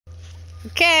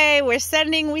Okay, we're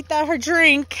sending Wita her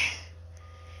drink.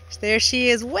 There she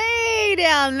is, way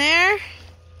down there.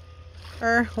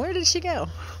 Or where did she go?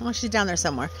 Oh, she's down there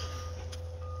somewhere.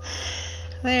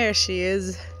 There she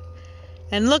is.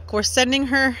 And look, we're sending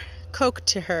her Coke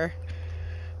to her.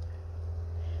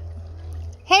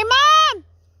 Hey, Mom!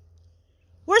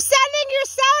 We're sending your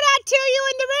soda to you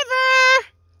in the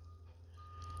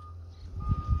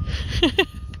river!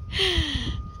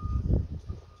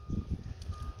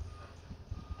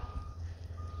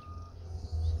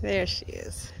 There she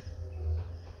is.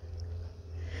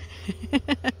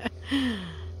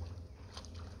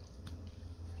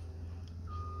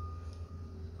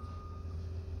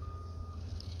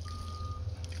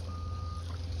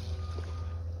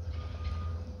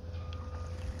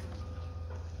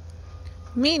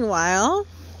 Meanwhile,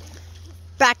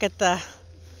 back at the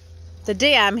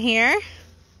dam here,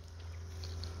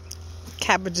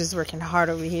 Cabbage is working hard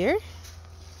over here.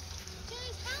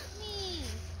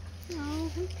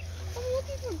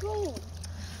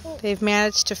 They've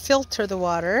managed to filter the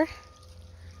water.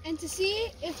 And to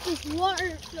see if this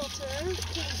water filter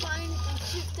can find and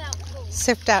sift out gold.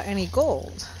 Sift out any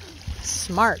gold.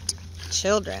 Smart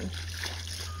children.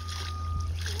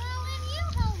 Well, then you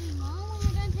help me, Mom, when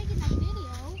you're done taking that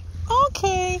video.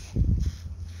 Okay.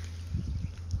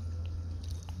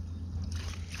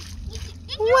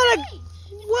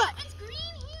 It's green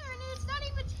here and it's not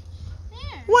even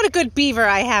there. What a good beaver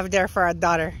I have there for our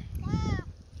daughter. Wow.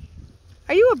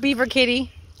 Are you a beaver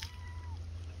kitty?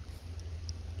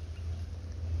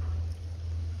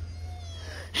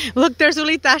 Look, there's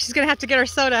Ulita. She's gonna have to get her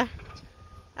soda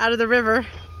out of the river.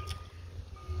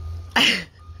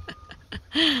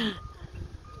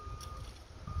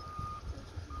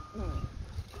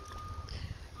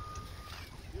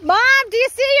 Mom, do you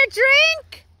see your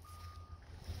drink?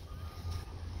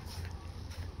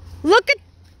 Look at...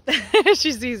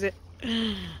 She sees it.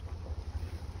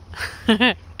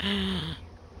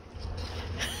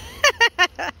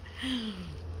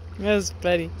 That's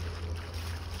funny.